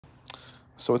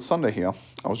So it's Sunday here.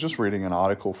 I was just reading an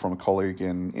article from a colleague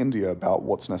in India about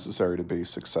what's necessary to be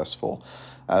successful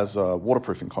as a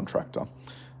waterproofing contractor.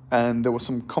 And there were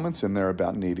some comments in there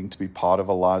about needing to be part of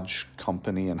a large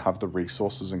company and have the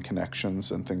resources and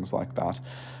connections and things like that.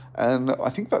 And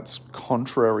I think that's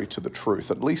contrary to the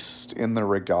truth, at least in the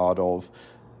regard of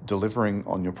delivering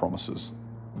on your promises.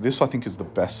 This, I think, is the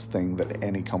best thing that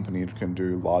any company can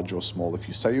do, large or small. If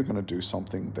you say you're going to do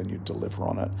something, then you deliver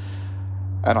on it.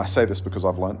 And I say this because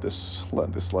I've learnt this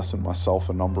lesson myself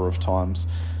a number of times.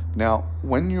 Now,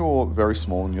 when you're very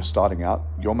small and you're starting out,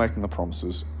 you're making the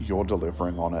promises, you're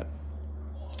delivering on it.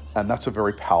 And that's a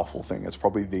very powerful thing. It's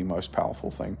probably the most powerful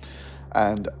thing.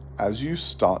 And as you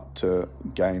start to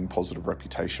gain positive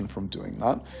reputation from doing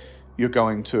that, you're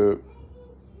going to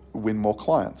win more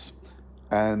clients.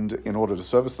 And in order to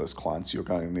service those clients, you're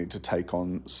going to need to take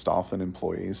on staff and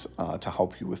employees to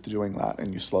help you with doing that.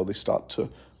 And you slowly start to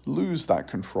lose that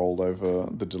control over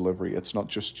the delivery. It's not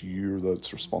just you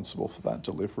that's responsible for that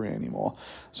delivery anymore.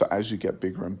 So as you get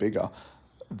bigger and bigger,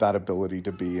 that ability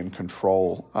to be in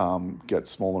control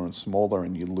gets smaller and smaller,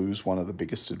 and you lose one of the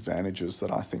biggest advantages that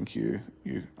I think you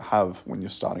have when you're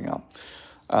starting out.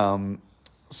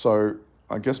 So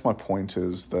I guess my point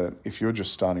is that if you're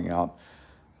just starting out,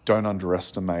 don't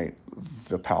underestimate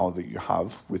the power that you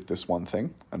have with this one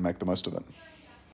thing and make the most of it.